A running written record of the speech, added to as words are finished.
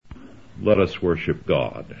Let us worship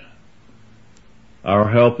God. Our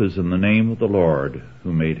help is in the name of the Lord,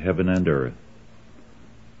 who made heaven and earth.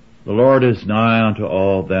 The Lord is nigh unto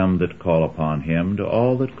all them that call upon him, to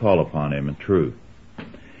all that call upon him in truth.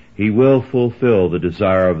 He will fulfill the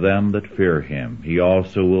desire of them that fear him. He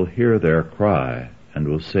also will hear their cry, and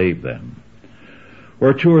will save them.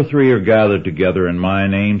 Where two or three are gathered together in my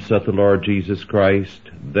name, saith the Lord Jesus Christ,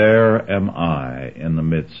 there am I in the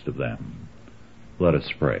midst of them. Let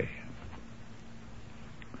us pray.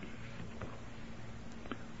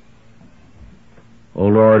 O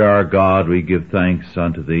Lord our God, we give thanks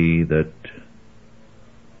unto thee that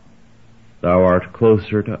thou art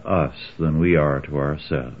closer to us than we are to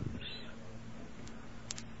ourselves.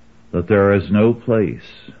 That there is no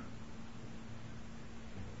place,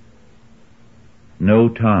 no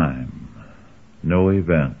time, no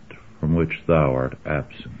event from which thou art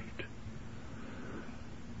absent.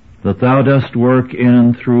 That thou dost work in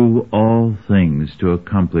and through all things to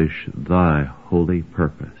accomplish thy holy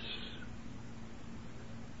purpose.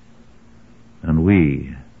 And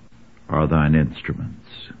we are thine instruments.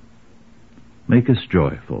 Make us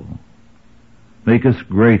joyful. Make us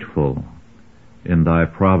grateful in thy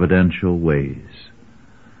providential ways,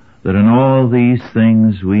 that in all these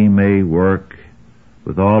things we may work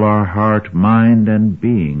with all our heart, mind, and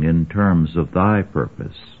being in terms of thy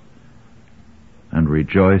purpose, and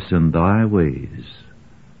rejoice in thy ways,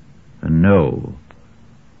 and know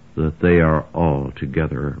that they are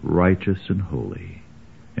altogether righteous and holy.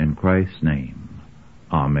 In Christ's name,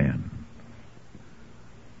 amen.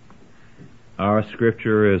 Our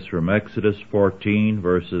scripture is from Exodus 14,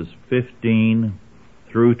 verses 15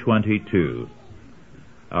 through 22.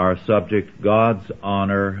 Our subject, God's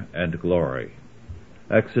honor and glory.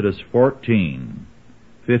 Exodus 14,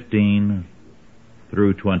 15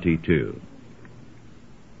 through 22.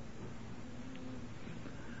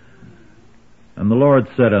 And the Lord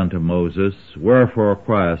said unto Moses, Wherefore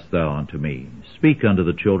criest thou unto me? Speak unto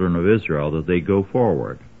the children of Israel that they go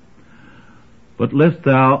forward. But lift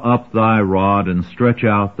thou up thy rod, and stretch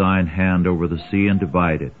out thine hand over the sea, and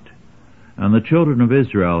divide it. And the children of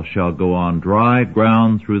Israel shall go on dry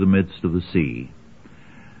ground through the midst of the sea.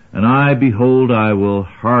 And I, behold, I will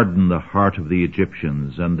harden the heart of the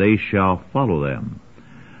Egyptians, and they shall follow them.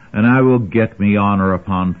 And I will get me honor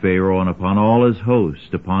upon Pharaoh, and upon all his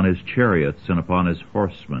host, upon his chariots, and upon his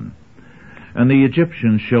horsemen. And the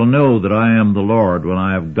Egyptians shall know that I am the Lord, when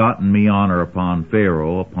I have gotten me honor upon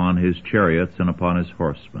Pharaoh, upon his chariots, and upon his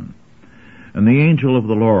horsemen. And the angel of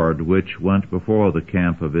the Lord, which went before the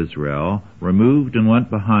camp of Israel, removed and went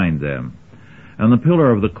behind them. And the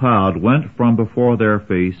pillar of the cloud went from before their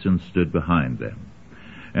face, and stood behind them.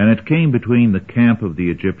 And it came between the camp of the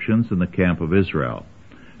Egyptians and the camp of Israel.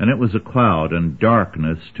 And it was a cloud and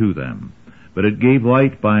darkness to them. But it gave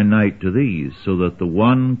light by night to these, so that the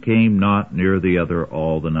one came not near the other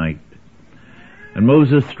all the night. And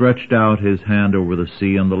Moses stretched out his hand over the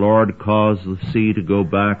sea, and the Lord caused the sea to go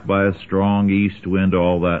back by a strong east wind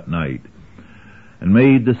all that night, and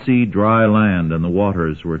made the sea dry land, and the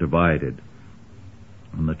waters were divided.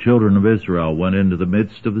 And the children of Israel went into the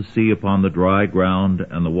midst of the sea upon the dry ground,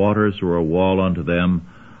 and the waters were a wall unto them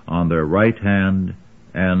on their right hand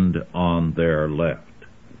and on their left.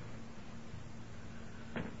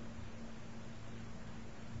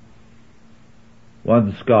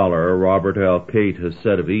 One scholar, Robert L. Cate, has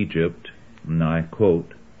said of Egypt, and I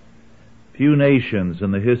quote, Few nations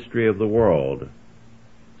in the history of the world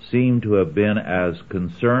seem to have been as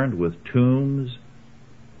concerned with tombs,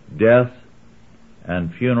 death,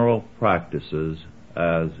 and funeral practices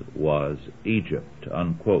as was Egypt,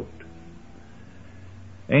 unquote.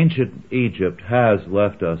 Ancient Egypt has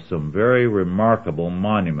left us some very remarkable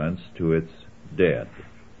monuments to its dead.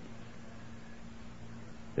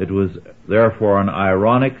 It was therefore an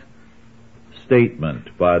ironic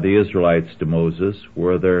statement by the Israelites to Moses,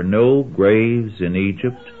 Were there no graves in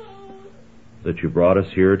Egypt that you brought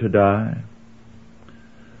us here to die?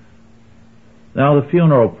 Now, the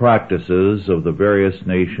funeral practices of the various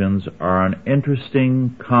nations are an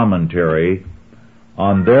interesting commentary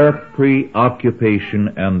on their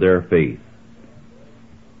preoccupation and their faith.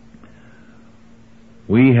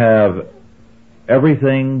 We have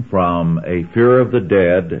everything from a fear of the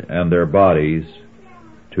dead and their bodies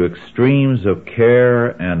to extremes of care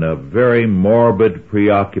and a very morbid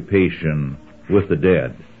preoccupation with the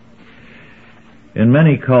dead. In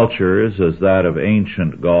many cultures, as that of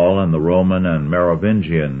ancient Gaul and the Roman and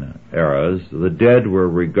Merovingian eras, the dead were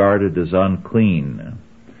regarded as unclean.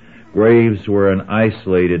 Graves were in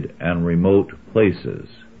isolated and remote places.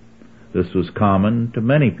 This was common to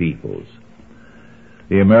many peoples.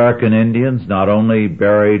 The American Indians not only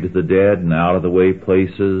buried the dead in out-of-the-way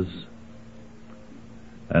places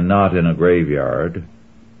and not in a graveyard,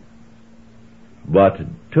 but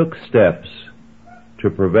took steps to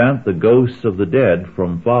prevent the ghosts of the dead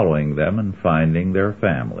from following them and finding their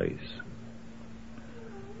families.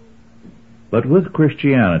 But with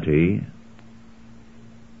Christianity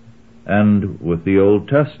and with the Old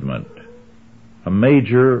Testament, a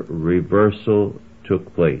major reversal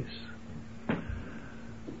took place,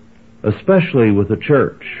 especially with the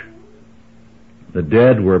church. The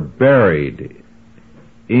dead were buried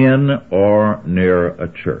in or near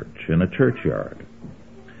a church, in a churchyard,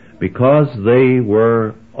 because they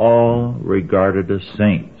were all regarded as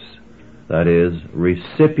saints, that is,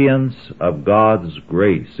 recipients of God's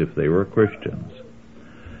grace if they were Christians.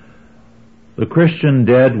 The Christian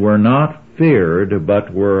dead were not feared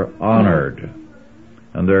but were honored,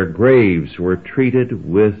 and their graves were treated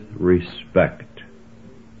with respect.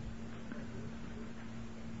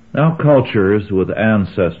 Now cultures with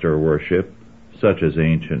ancestor worship, such as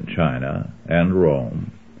ancient China and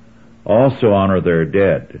Rome, also honor their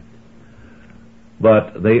dead,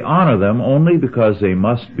 but they honor them only because they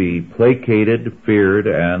must be placated, feared,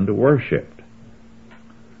 and worshipped.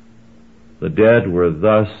 The dead were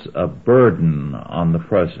thus a burden on the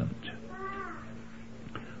present.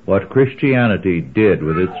 What Christianity did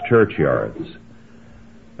with its churchyards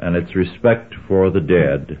and its respect for the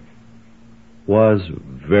dead was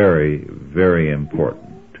very, very important.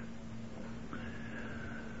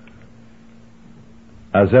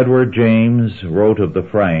 As Edward James wrote of the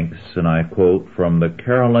Franks, and I quote, "From the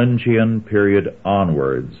Carolingian period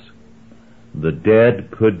onwards, the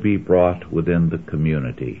dead could be brought within the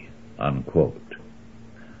community," unquote.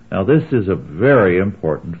 Now this is a very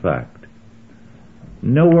important fact.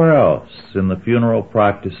 Nowhere else in the funeral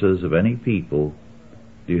practices of any people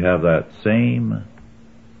do you have that same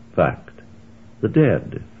fact. The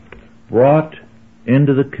dead brought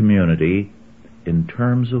into the community in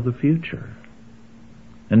terms of the future,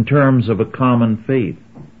 in terms of a common faith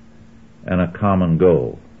and a common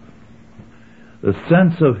goal. The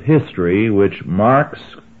sense of history which marks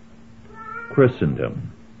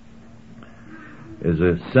Christendom is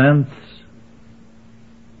a sense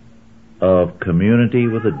of community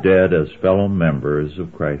with the dead as fellow members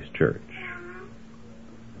of Christ's church.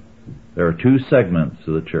 There are two segments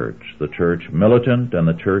of the church militant and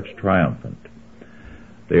the church triumphant.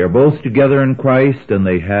 They are both together in Christ, and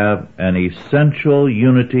they have an essential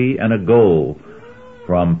unity and a goal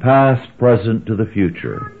from past, present to the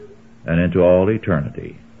future, and into all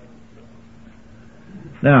eternity.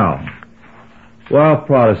 Now, while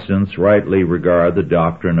Protestants rightly regard the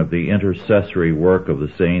doctrine of the intercessory work of the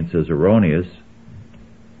saints as erroneous,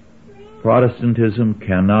 Protestantism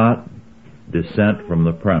cannot dissent from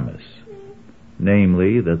the premise,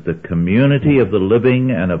 namely that the community of the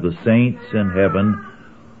living and of the saints in heaven,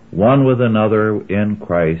 one with another in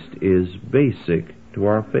Christ, is basic to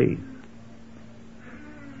our faith.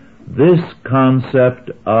 This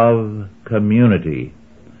concept of community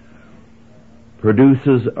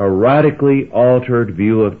produces a radically altered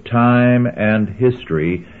view of time and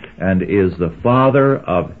history and is the father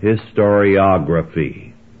of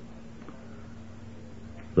historiography.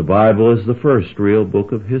 The Bible is the first real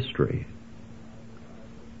book of history.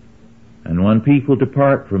 And when people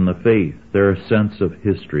depart from the faith, their sense of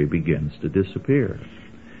history begins to disappear.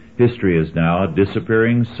 History is now a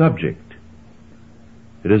disappearing subject.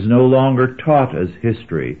 It is no longer taught as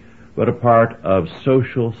history, but a part of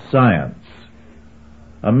social science,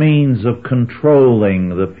 a means of controlling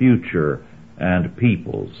the future and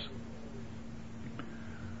peoples.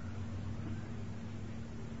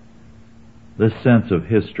 This sense of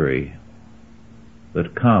history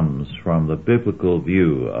that comes from the biblical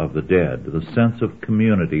view of the dead, the sense of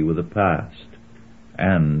community with the past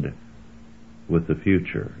and with the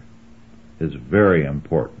future, is very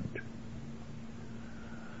important.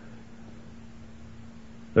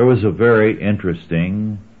 There was a very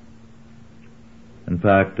interesting, in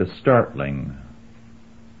fact, a startling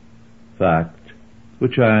fact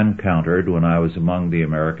which I encountered when I was among the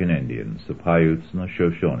American Indians, the Paiutes and the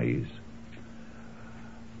Shoshones,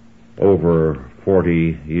 over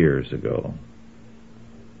 40 years ago.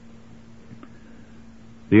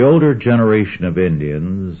 The older generation of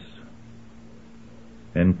Indians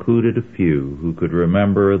included a few who could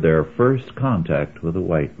remember their first contact with a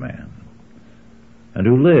white man, and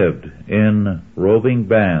who lived in roving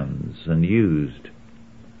bands and used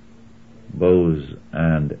bows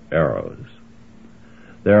and arrows.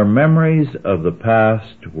 Their memories of the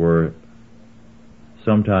past were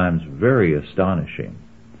sometimes very astonishing,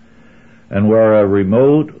 and where a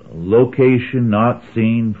remote location not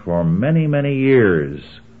seen for many, many years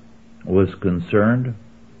was concerned,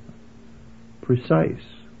 precise.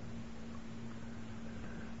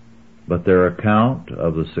 But their account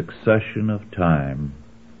of the succession of time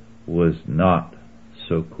was not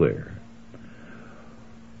so clear.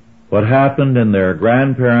 What happened in their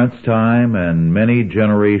grandparents' time and many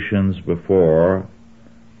generations before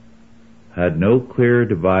had no clear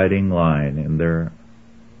dividing line in their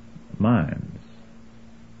minds.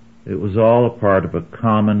 It was all a part of a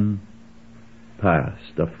common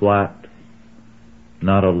past, a flat,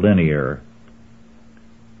 not a linear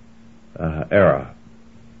era.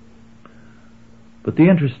 But the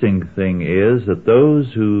interesting thing is that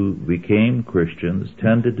those who became Christians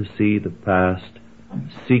tended to see the past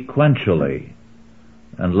sequentially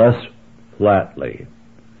and less flatly,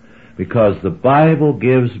 because the Bible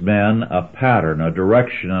gives men a pattern, a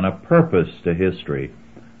direction, and a purpose to history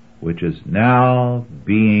which is now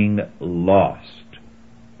being lost.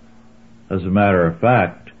 As a matter of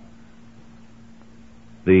fact,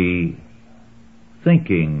 the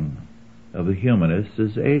thinking of the humanists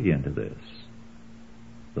is alien to this.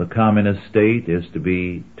 The communist state is to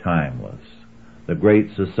be timeless. The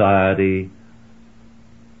great society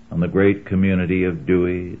and the great community of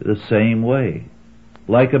Dewey, the same way,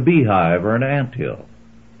 like a beehive or an anthill,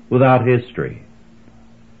 without history.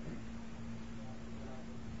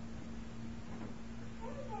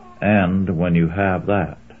 And when you have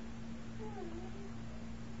that,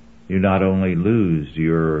 you not only lose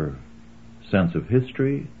your sense of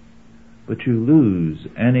history, but you lose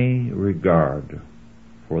any regard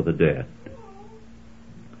for the dead.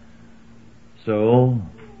 So,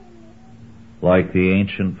 like the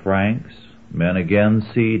ancient Franks, men again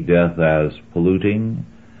see death as polluting.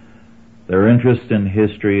 Their interest in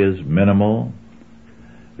history is minimal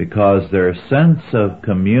because their sense of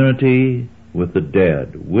community with the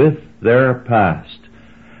dead, with their past,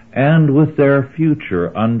 and with their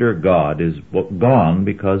future under God is gone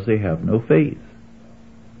because they have no faith.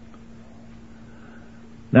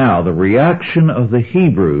 Now, the reaction of the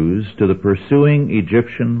Hebrews to the pursuing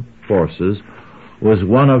Egyptian forces was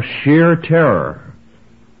one of sheer terror.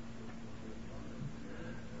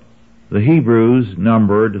 The Hebrews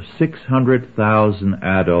numbered 600,000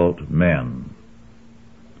 adult men.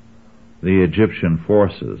 The Egyptian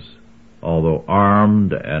forces, although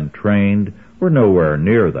armed and trained, were nowhere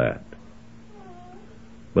near that.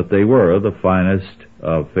 But they were the finest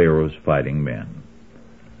of Pharaoh's fighting men.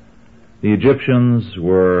 The Egyptians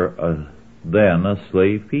were then a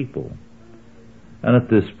slave people, and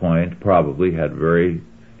at this point probably had very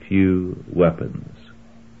few weapons.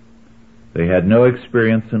 They had no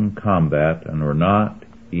experience in combat and were not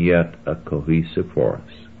yet a cohesive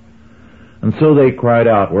force. And so they cried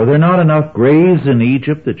out, "Were there not enough graves in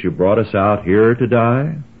Egypt that you brought us out here to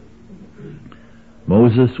die?"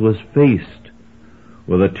 Moses was faced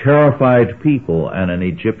with a terrified people and an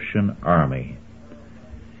Egyptian army.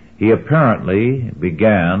 He apparently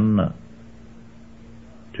began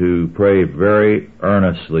to pray very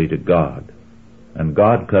earnestly to God, and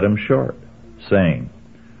God cut him short, saying,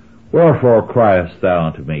 "Wherefore criest thou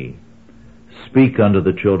unto me? Speak unto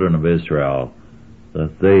the children of Israel,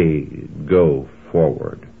 that they go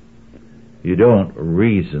forward." You don't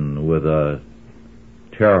reason with a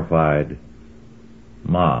terrified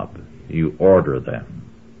mob. You order them.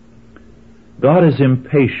 God is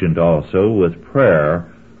impatient also with prayer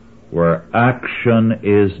where action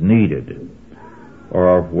is needed,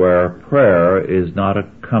 or where prayer is not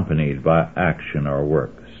accompanied by action or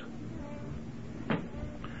works.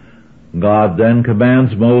 God then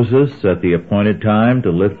commands Moses at the appointed time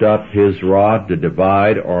to lift up his rod to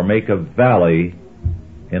divide or make a valley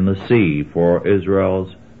in the sea for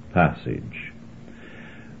Israel's passage.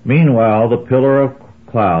 Meanwhile, the pillar of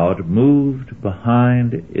cloud moved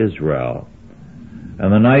behind Israel,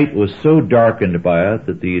 and the night was so darkened by it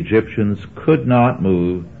that the Egyptians could not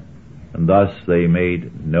move, and thus they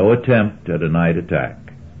made no attempt at a night attack.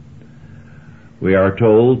 We are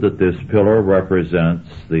told that this pillar represents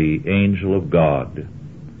the angel of God,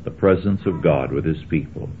 the presence of God with his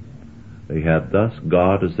people. They had thus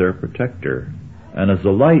God as their protector and as a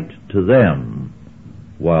light to them,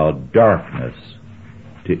 while darkness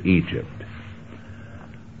to Egypt.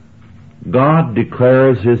 God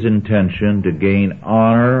declares his intention to gain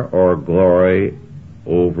honor or glory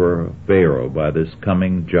over Pharaoh by this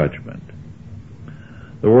coming judgment.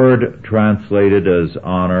 The word translated as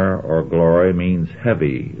honor or glory means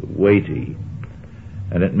heavy, weighty,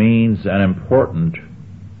 and it means an important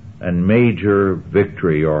and major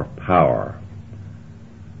victory or power.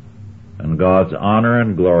 and God's honor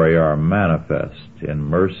and glory are manifest in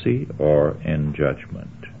mercy or in judgment.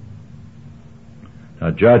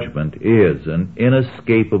 Now, judgment is an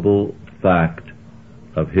inescapable fact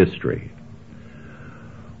of history.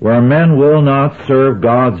 Where men will not serve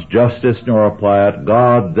God's justice nor apply it,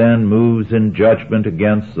 God then moves in judgment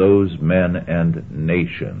against those men and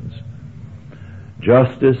nations.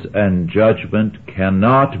 Justice and judgment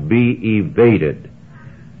cannot be evaded,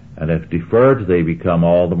 and if deferred, they become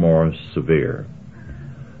all the more severe.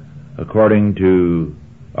 According to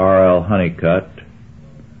R.L. Honeycutt,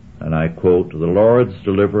 and I quote, "The Lord's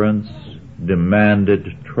deliverance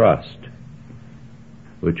demanded trust,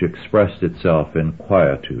 which expressed itself in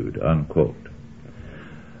quietude," unquote.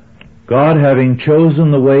 God, having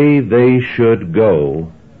chosen the way they should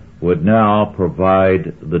go, would now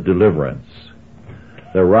provide the deliverance.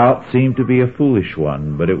 The route seemed to be a foolish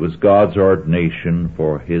one, but it was God's ordination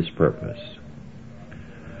for His purpose.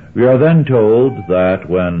 We are then told that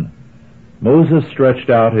when Moses stretched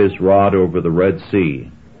out his rod over the Red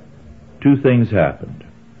Sea, two things happened.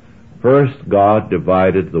 First, God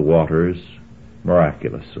divided the waters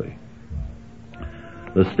miraculously.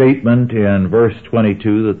 The statement in verse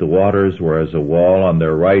 22 that the waters were as a wall on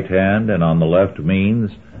their right hand and on the left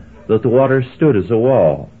means that the waters stood as a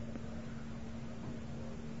wall.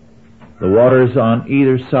 The waters on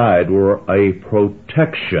either side were a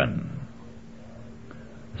protection.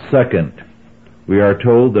 Second, we are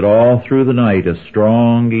told that all through the night a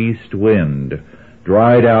strong east wind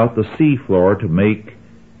dried out the seafloor to make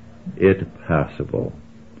it passable.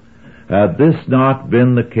 Had this not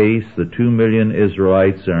been the case, the 2 million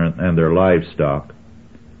Israelites and their livestock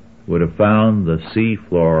would have found the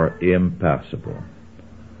seafloor impassable.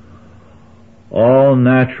 All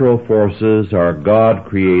natural forces are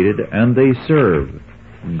God-created, and they serve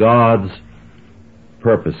God's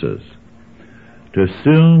purposes. To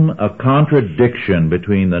assume a contradiction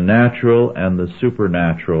between the natural and the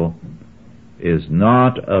supernatural is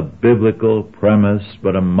not a biblical premise,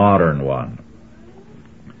 but a modern one.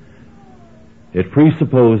 It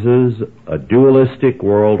presupposes a dualistic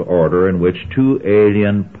world order in which two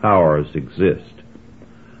alien powers exist,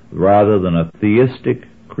 rather than a theistic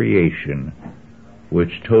creation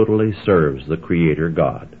which totally serves the Creator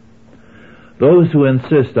God. Those who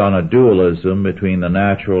insist on a dualism between the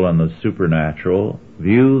natural and the supernatural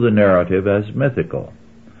view the narrative as mythical.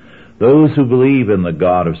 Those who believe in the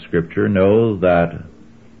God of Scripture know that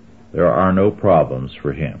there are no problems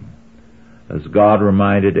for Him. As God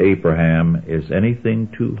reminded Abraham, is anything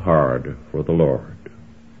too hard for the Lord?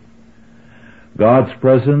 God's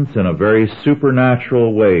presence in a very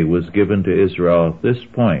supernatural way was given to Israel at this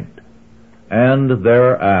point, and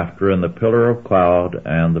thereafter in the pillar of cloud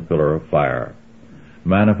and the pillar of fire,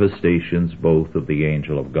 manifestations both of the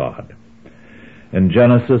angel of God. In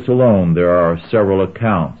Genesis alone there are several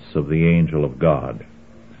accounts of the angel of God.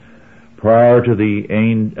 Prior to the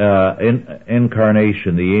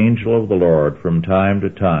incarnation, the angel of the Lord from time to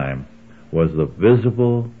time was the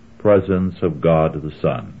visible presence of God the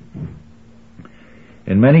Son.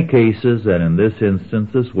 In many cases, and in this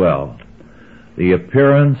instance as well, the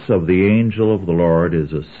appearance of the angel of the Lord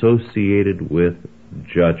is associated with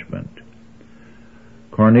judgment.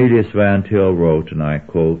 Cornelius Van Til wrote, and I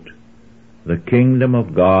quote, "The kingdom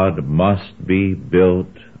of God must be built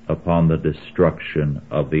upon the destruction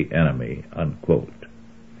of the enemy," unquote.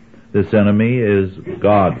 This enemy is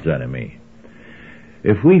God's enemy.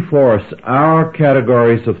 If we force our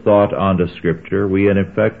categories of thought onto Scripture, we in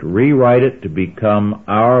effect rewrite it to become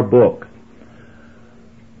our book,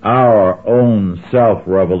 our own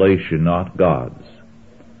self-revelation, not God's.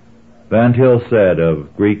 Van Til said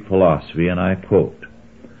of Greek philosophy, and I quote,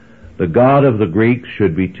 "The God of the Greeks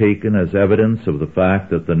should be taken as evidence of the fact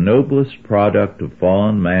that the noblest product of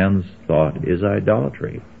fallen man's thought is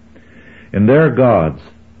idolatry. In their gods,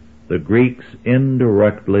 the Greeks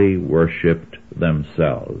indirectly worshipped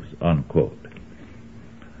themselves," unquote.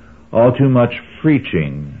 All too much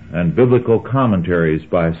preaching and biblical commentaries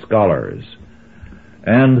by scholars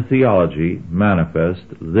and theology manifest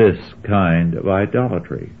this kind of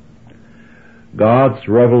idolatry. God's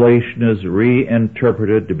revelation is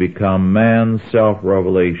reinterpreted to become man's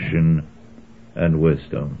self-revelation and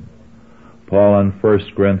wisdom. Paul in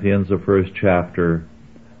 1 Corinthians, the first chapter,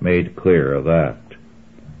 made clear that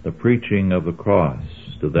the preaching of the cross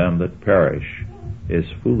to them that perish is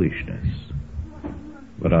foolishness,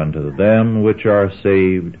 but unto them which are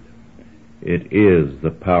saved it is the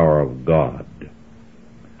power of God.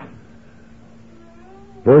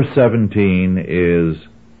 Verse 17 is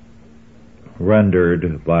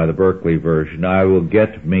rendered by the Berkeley version, "I will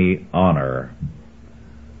get me honor."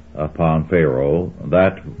 upon Pharaoh,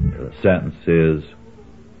 that sentence is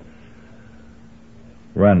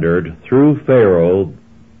rendered, through Pharaoh,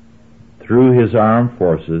 through his armed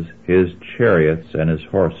forces, his chariots, and his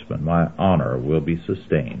horsemen, my honor will be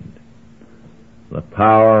sustained. The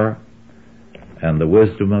power and the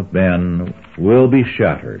wisdom of men will be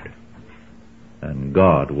shattered, and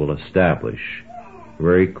God will establish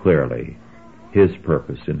very clearly his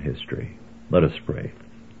purpose in history. Let us pray.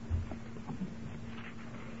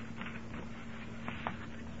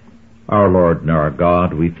 Our Lord and our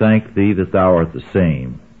God, we thank Thee that Thou art the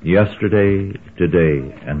same, yesterday,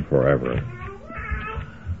 today, and forever.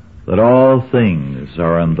 That all things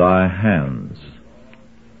are in Thy hands,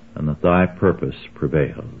 and that Thy purpose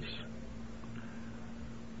prevails.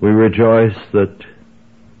 We rejoice that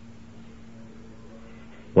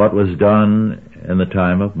what was done in the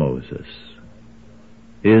time of Moses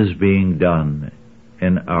is being done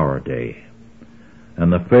in our day,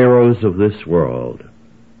 and the pharaohs of this world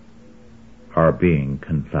are being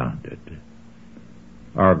confounded.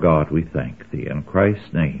 Our God, we thank Thee. In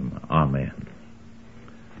Christ's name, amen.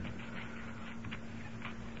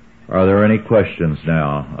 Are there any questions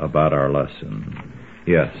now about our lesson?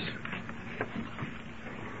 Yes.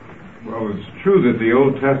 Well, it's true that the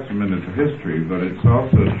Old Testament is history, but it's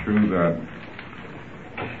also true that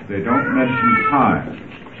they don't mention time.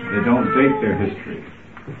 They don't date their history.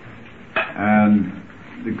 And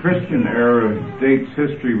the Christian era dates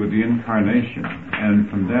history with the Incarnation, and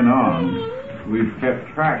from then on, we've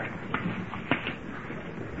kept track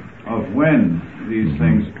of when these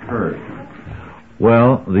things occurred.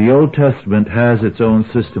 Well, the Old Testament has its own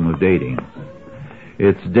system of dating.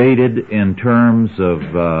 It's dated in terms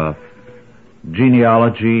of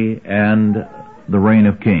genealogy and the reign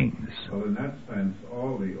of kings. Well, in that sense,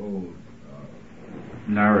 all the old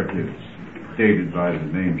narratives dated by the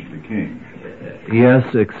names of the kings. Yes,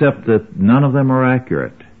 except that none of them are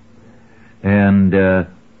accurate. And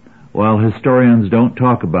while historians don't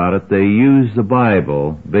talk about it, they use the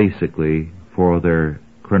Bible, basically, for their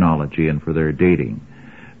chronology and for their dating,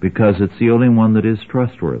 because it's the only one that is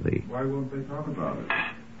trustworthy. Why won't they talk about it?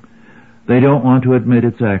 They don't want to admit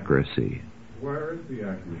its accuracy. Where is the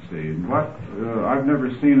accuracy? I've never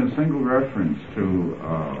seen a single reference to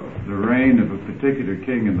the reign of a particular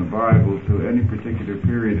king in the Bible to any particular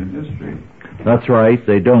period in history. That's right,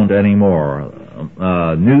 they don't anymore.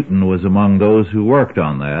 Newton was among those who worked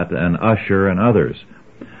on that, and Ussher and others.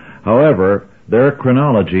 However, their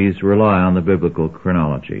chronologies rely on the biblical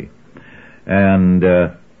chronology. And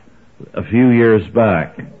a few years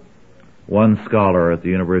back, one scholar at the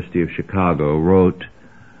University of Chicago wrote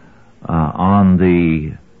on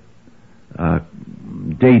the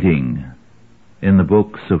dating in the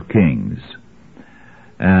books of Kings,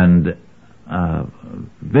 and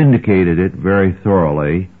vindicated it very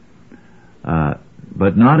thoroughly,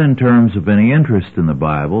 but not in terms of any interest in the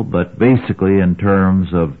Bible, but basically in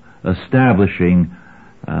terms of establishing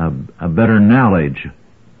a better knowledge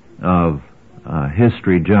of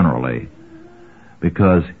history generally,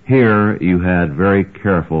 because here you had very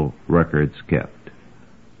careful records kept.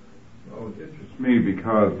 Well, it interests me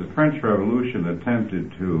because the French Revolution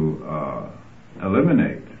attempted to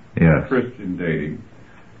eliminate Christian dating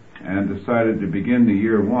and decided to begin the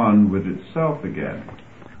year one with itself again.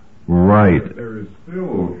 Right. There is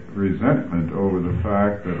still resentment over the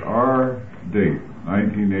fact that our date,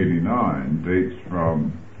 1989, dates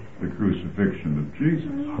from the crucifixion of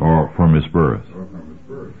Jesus. Or from his birth. Or from his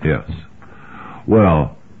birth. Yes.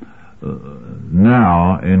 Well,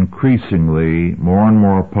 now, increasingly, more and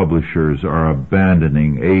more publishers are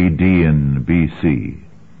abandoning AD and BC.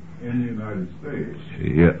 In the United States.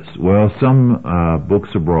 Yes. Well, some books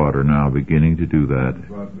abroad are now beginning to do that.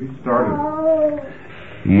 But we started.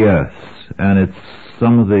 Yes, and it's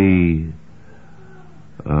some of the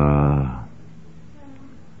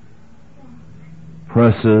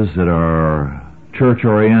presses that are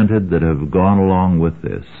church-oriented that have gone along with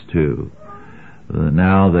this, too.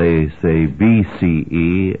 Now they say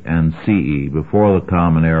BCE and CE, before the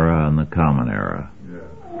Common Era and the Common Era. Yes.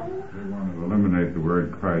 They want to eliminate the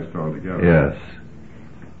word Christ altogether. Yes.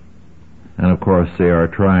 And of course they are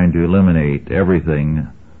trying to eliminate everything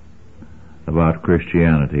about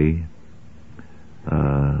Christianity.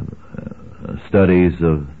 Studies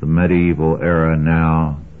of the medieval era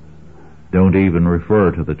now don't even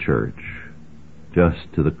refer to the church,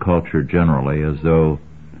 just to the culture generally, as though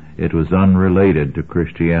it was unrelated to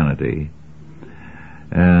Christianity.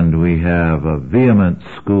 And we have a vehement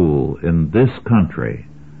school in this country,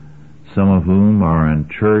 some of whom are in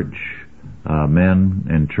church, men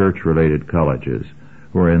in church-related colleges,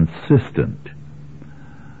 who are insistent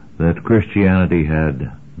that Christianity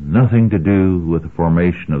had nothing to do with the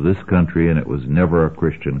formation of this country, and it was never a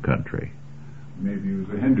Christian country. Maybe it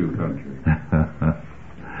was a Hindu country.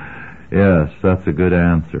 Yes, that's a good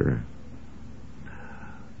answer.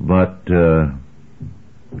 But the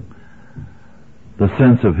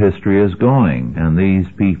sense of history is going, and these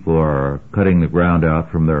people are cutting the ground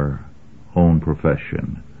out from their own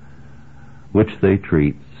profession, which they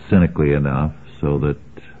treat cynically enough so that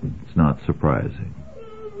it's not surprising.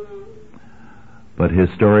 But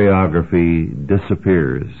historiography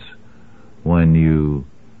disappears when you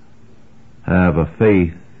have a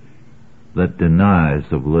faith that denies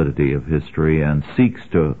the validity of history and seeks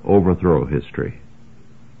to overthrow history.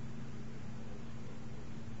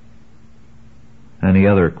 Any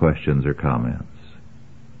other questions or comments?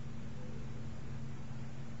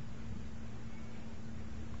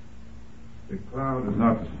 The cloud is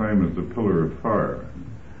not the same as the pillar of fire.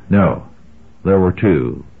 No, there were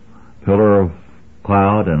two, pillar of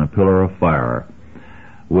cloud and a pillar of fire,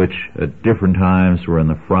 which at different times were in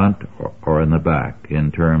the front or in the back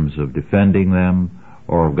in terms of defending them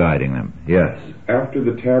or of guiding them. Yes? After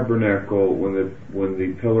the tabernacle, when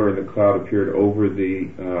the pillar and the cloud appeared over the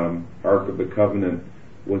Ark of the Covenant,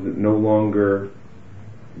 was it no longer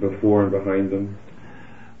before and behind them?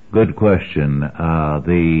 Good question.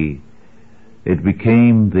 It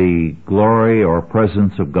became the glory or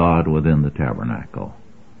presence of God within the tabernacle.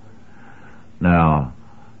 Now,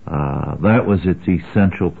 that was its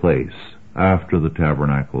essential place after the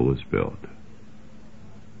tabernacle was built.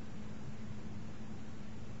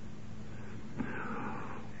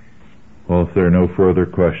 Well, if there are no further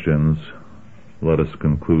questions, let us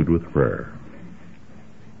conclude with prayer.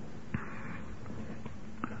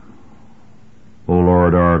 O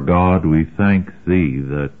Lord our God, we thank Thee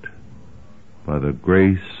that by the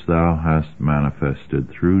grace Thou hast manifested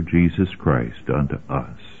through Jesus Christ unto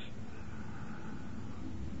us,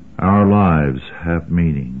 our lives have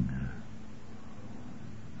meaning,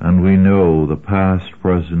 and we know the past,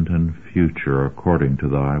 present, and future according to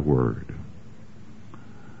Thy word.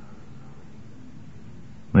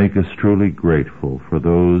 Make us truly grateful for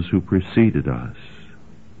those who preceded us.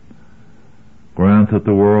 Grant that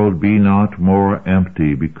the world be not more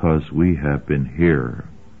empty because we have been here,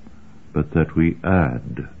 but that we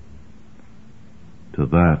add to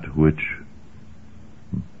that which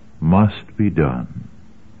must be done.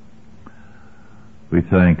 We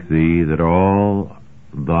thank Thee that all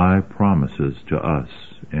Thy promises to us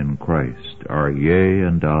in Christ are yea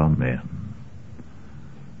and amen.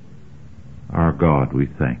 Our God, we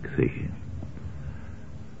thank Thee.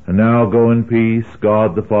 And now go in peace.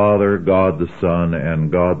 God the Father, God the Son,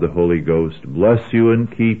 and God the Holy Ghost bless you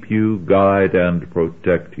and keep you, guide and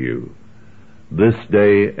protect you, this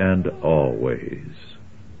day and always.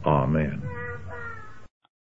 Amen.